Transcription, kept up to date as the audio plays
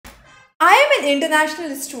I am an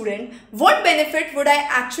international student. What benefit would I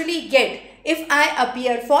actually get if I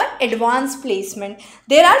appear for advanced placement?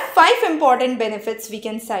 There are 5 important benefits we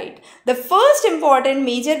can cite. The first important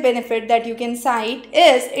major benefit that you can cite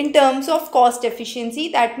is in terms of cost efficiency.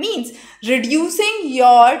 That means reducing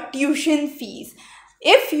your tuition fees.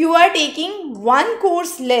 If you are taking one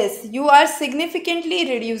course less, you are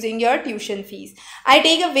significantly reducing your tuition fees. I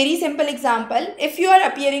take a very simple example. If you are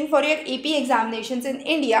appearing for your AP examinations in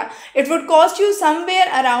India, it would cost you somewhere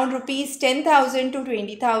around rupees 10,000 to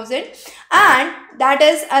 20,000, and that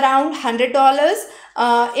is around $100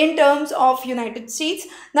 in terms of United States.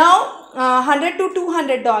 Now, $100 to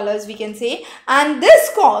 $200 we can say, and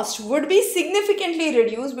this cost would be significantly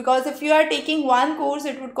reduced because if you are taking one course,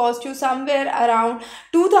 it would cost you somewhere around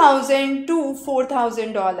 $2,000 to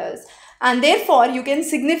 $4,000. And therefore, you can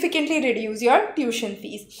significantly reduce your tuition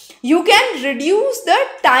fees. You can reduce the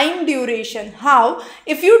time duration. How?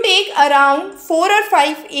 If you take around 4 or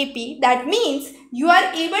 5 AP, that means you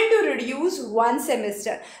are able to reduce one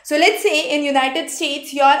semester. So let's say in United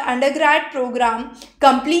States, your undergrad program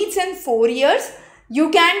completes in 4 years.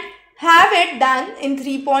 You can have it done in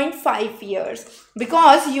 3.5 years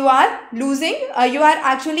because you are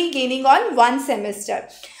actually gaining on one semester.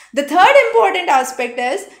 The third important aspect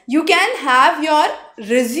is you can have your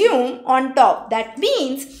resume on top. That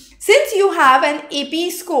means since you have an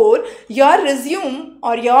AP score, your resume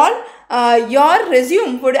or your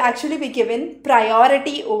resume would actually be given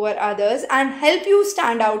priority over others and help you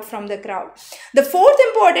stand out from the crowd. The fourth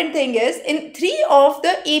important thing is in 3 of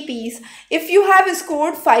the APs, if you have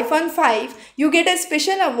scored 5 on 5, you get a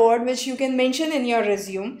special award which you can mention in your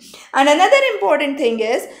resume. And another important thing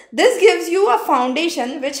is this gives you a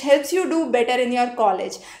foundation which helps you do better in your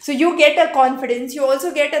college. So you get a confidence, you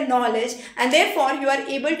also get a knowledge, and therefore you are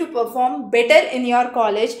able to perform better in your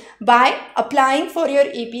college by applying for your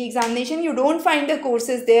AP examination. You don't find the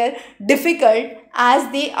courses there difficult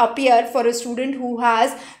as they appear for a student who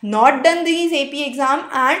has not done these AP exam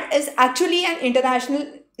and is actually an international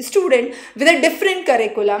student with a different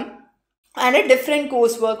curriculum and a different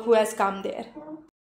coursework who has come there.